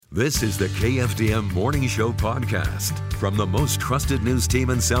This is the KFDM Morning Show podcast from the most trusted news team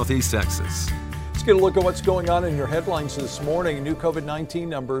in Southeast Texas. Let's get a look at what's going on in your headlines this morning. New COVID-19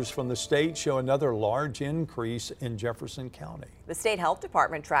 numbers from the state show another large increase in Jefferson County. The state health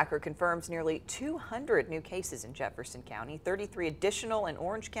department tracker confirms nearly 200 new cases in Jefferson County, 33 additional in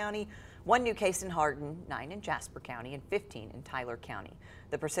Orange County, 1 new case in Hardin, 9 in Jasper County, and 15 in Tyler County.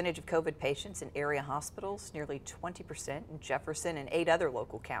 The percentage of COVID patients in area hospitals, nearly 20% in Jefferson and 8 other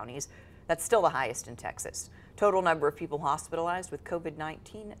local counties. That's still the highest in Texas. Total number of people hospitalized with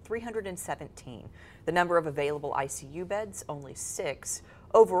COVID-19, 317. The number of available ICU beds, only 6.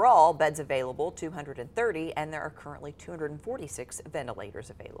 Overall, beds available, 230, and there are currently 246 ventilators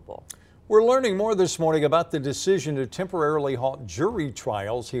available. We're learning more this morning about the decision to temporarily halt jury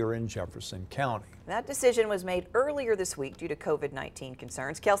trials here in Jefferson County. That decision was made earlier this week due to COVID-19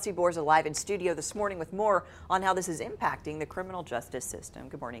 concerns. Kelsey Boers is live in studio this morning with more on how this is impacting the criminal justice system.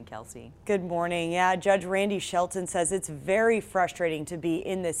 Good morning, Kelsey. Good morning. Yeah, Judge Randy Shelton says it's very frustrating to be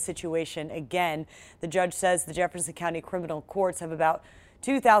in this situation again. The judge says the Jefferson County criminal courts have about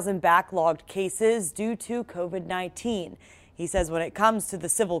 2,000 backlogged cases due to COVID-19. He says when it comes to the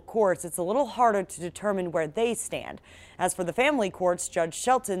civil courts, it's a little harder to determine where they stand. As for the family courts, Judge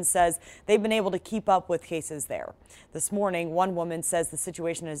Shelton says they've been able to keep up with cases there. This morning, one woman says the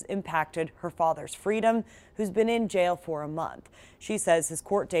situation has impacted her father's freedom, who's been in jail for a month. She says his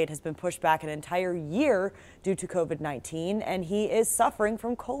court date has been pushed back an entire year due to COVID-19, and he is suffering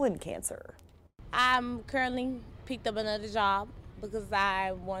from colon cancer. I'm currently picked up another job because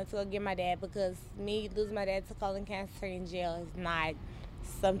I want to go get my dad, because me losing my dad to colon cancer in jail is not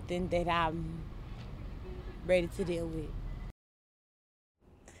something that I'm ready to deal with.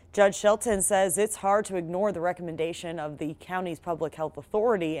 Judge Shelton says it's hard to ignore the recommendation of the county's public health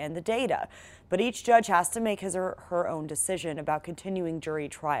authority and the data, but each judge has to make his or her own decision about continuing jury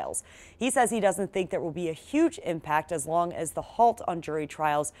trials. He says he doesn't think there will be a huge impact as long as the halt on jury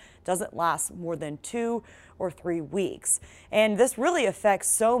trials doesn't last more than 2 or 3 weeks. And this really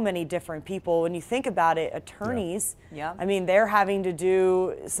affects so many different people. When you think about it, attorneys, I mean, they're having to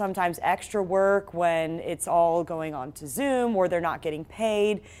do sometimes extra work when it's all going on to Zoom, or they're not getting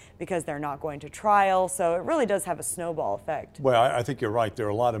paid because they're not going to trial. So it really does have a snowball effect. Well, I think you're right. There are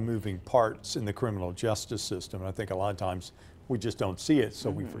a lot of moving parts in the criminal justice system. And I think a lot of times we just don't see it, so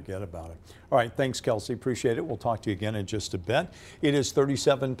we forget about it. All right, thanks, Kelsey. Appreciate it. We'll talk to you again in just a bit. It is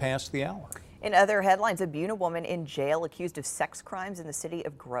 37 past the hour. In other headlines, a Buena woman in jail accused of sex crimes in the city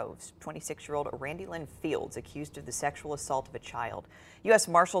of Groves. 26-year-old Randy Lynn Fields accused of the sexual assault of a child. U.S.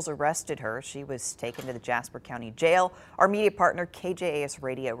 Marshals arrested her. She was taken to the Jasper County Jail. Our media partner KJAS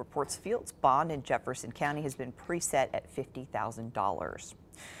Radio reports Fields' bond in Jefferson County has been preset at $50,000.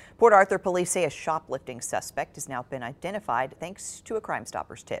 Port Arthur police say a shoplifting suspect has now been identified thanks to a Crime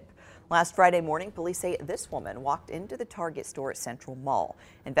Stoppers tip. Last Friday morning, police say this woman walked into the Target store at Central Mall.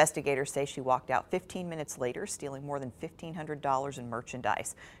 Investigators say she walked out 15 minutes later, stealing more than $1,500 in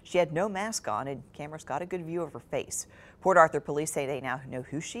merchandise. She had no mask on, and cameras got a good view of her face. Port Arthur police say they now know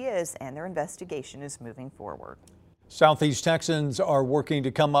who she is, and their investigation is moving forward. Southeast Texans are working to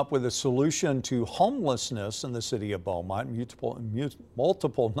come up with a solution to homelessness in the city of Beaumont.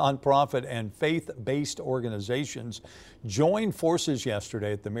 Multiple nonprofit and faith-based organizations joined forces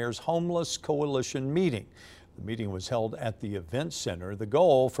yesterday at the Mayor's Homeless Coalition meeting. The meeting was held at the Event Center. The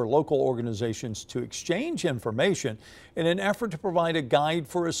goal for local organizations to exchange information in an effort to provide a guide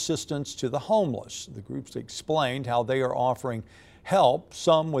for assistance to the homeless. The groups explained how they are offering help,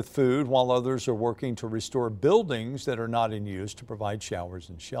 some with food, while others are working to restore buildings that are not in use to provide showers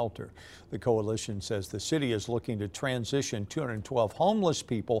and shelter. The coalition says the city is looking to transition 212 homeless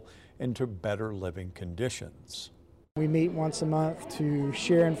people into better living conditions. We meet once a month to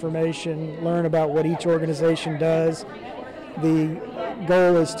share information, learn about what each organization does. The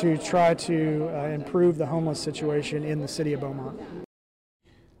goal is to try to improve the homeless situation in the city of Beaumont.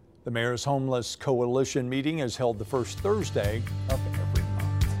 The Mayor's Homeless Coalition meeting is held the first Thursday of every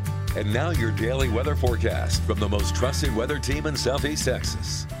month. And now your daily weather forecast from the most trusted weather team in Southeast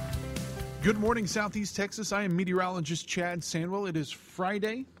Texas. Good morning, Southeast Texas. I am meteorologist Chad Sandwell. It is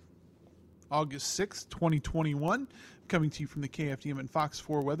Friday, August 6th, 2021. Coming to you from the KFDM and Fox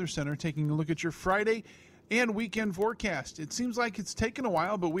 4 Weather Center, taking a look at your Friday and weekend forecast. It seems like it's taken a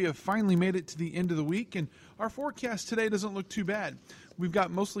while, but we have finally made it to the end of the week, and our forecast today doesn't look too bad. We've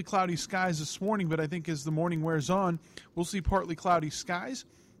got mostly cloudy skies this morning, but I think as the morning wears on, we'll see partly cloudy skies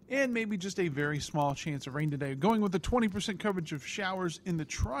and maybe just a very small chance of rain today. Going with a 20% coverage of showers in the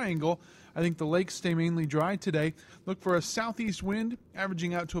triangle. I think the lakes stay mainly dry today. Look for a southeast wind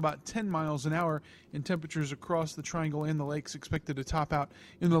averaging out to about 10 miles an hour, and temperatures across the triangle and the lakes expected to top out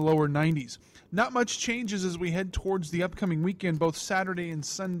in the lower 90s. Not much changes as we head towards the upcoming weekend, both Saturday and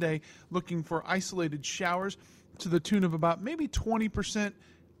Sunday, looking for isolated showers to the tune of about maybe 20%.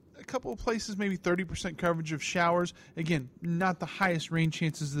 A couple of places, maybe 30% coverage of showers. Again, not the highest rain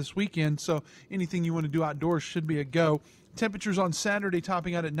chances this weekend, so anything you want to do outdoors should be a go. Temperatures on Saturday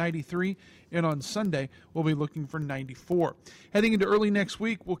topping out at 93, and on Sunday we'll be looking for 94. Heading into early next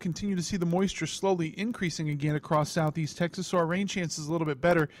week, we'll continue to see the moisture slowly increasing again across southeast Texas, so our rain chances a little bit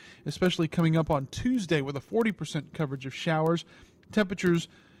better, especially coming up on Tuesday with a 40% coverage of showers. Temperatures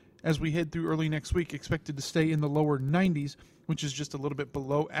as we head through early next week expected to stay in the lower 90s, which is just a little bit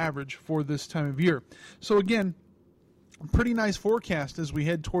below average for this time of year. So again, pretty nice forecast as we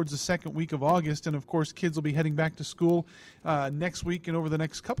head towards the second week of August, and of course kids will be heading back to school next week and over the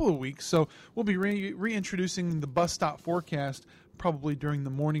next couple of weeks, so we'll be reintroducing the bus stop forecast probably during the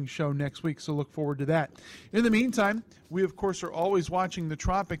morning show next week, so look forward to that. In the meantime, we of course are always watching the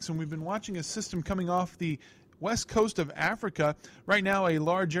tropics, and we've been watching a system coming off the west coast of Africa. Right now, a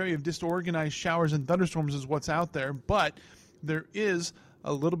large area of disorganized showers and thunderstorms is what's out there, but there is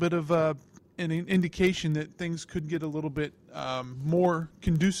a little bit of an indication that things could get a little bit more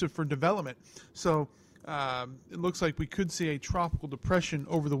conducive for development. So it looks like we could see a tropical depression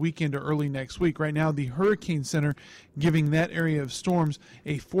over the weekend or early next week. Right now, the Hurricane Center giving that area of storms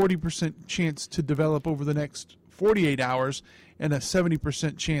a 40% chance to develop over the next 48 hours and a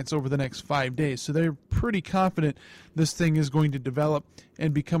 70% chance over the next 5 days. So they're pretty confident this thing is going to develop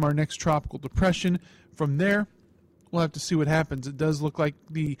and become our next tropical depression. From there, we'll have to see what happens. It does look like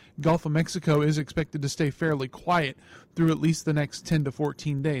the Gulf of Mexico is expected to stay fairly quiet through at least the next 10 to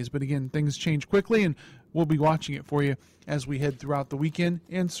 14 days. But again, things change quickly, and we'll be watching it for you as we head throughout the weekend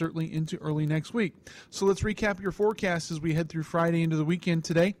and certainly into early next week. So let's recap your forecast as we head through Friday into the weekend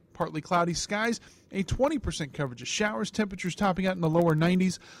today. Partly cloudy skies, a 20% coverage of showers, temperatures topping out in the lower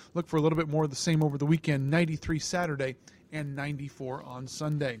 90s. Look for a little bit more of the same over the weekend, 93 Saturday and 94 on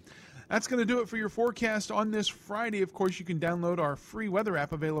Sunday. That's going to do it for your forecast on this Friday. Of course, you can download our free weather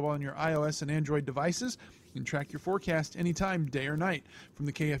app available on your iOS and Android devices and track your forecast anytime, day or night. From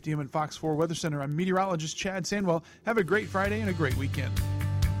the KFDM and Fox 4 Weather Center, I'm meteorologist Chad Sandwell. Have a great Friday and a great weekend.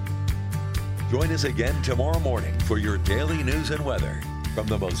 Join us again tomorrow morning for your daily news and weather from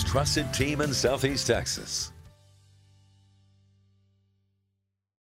the most trusted team in Southeast Texas.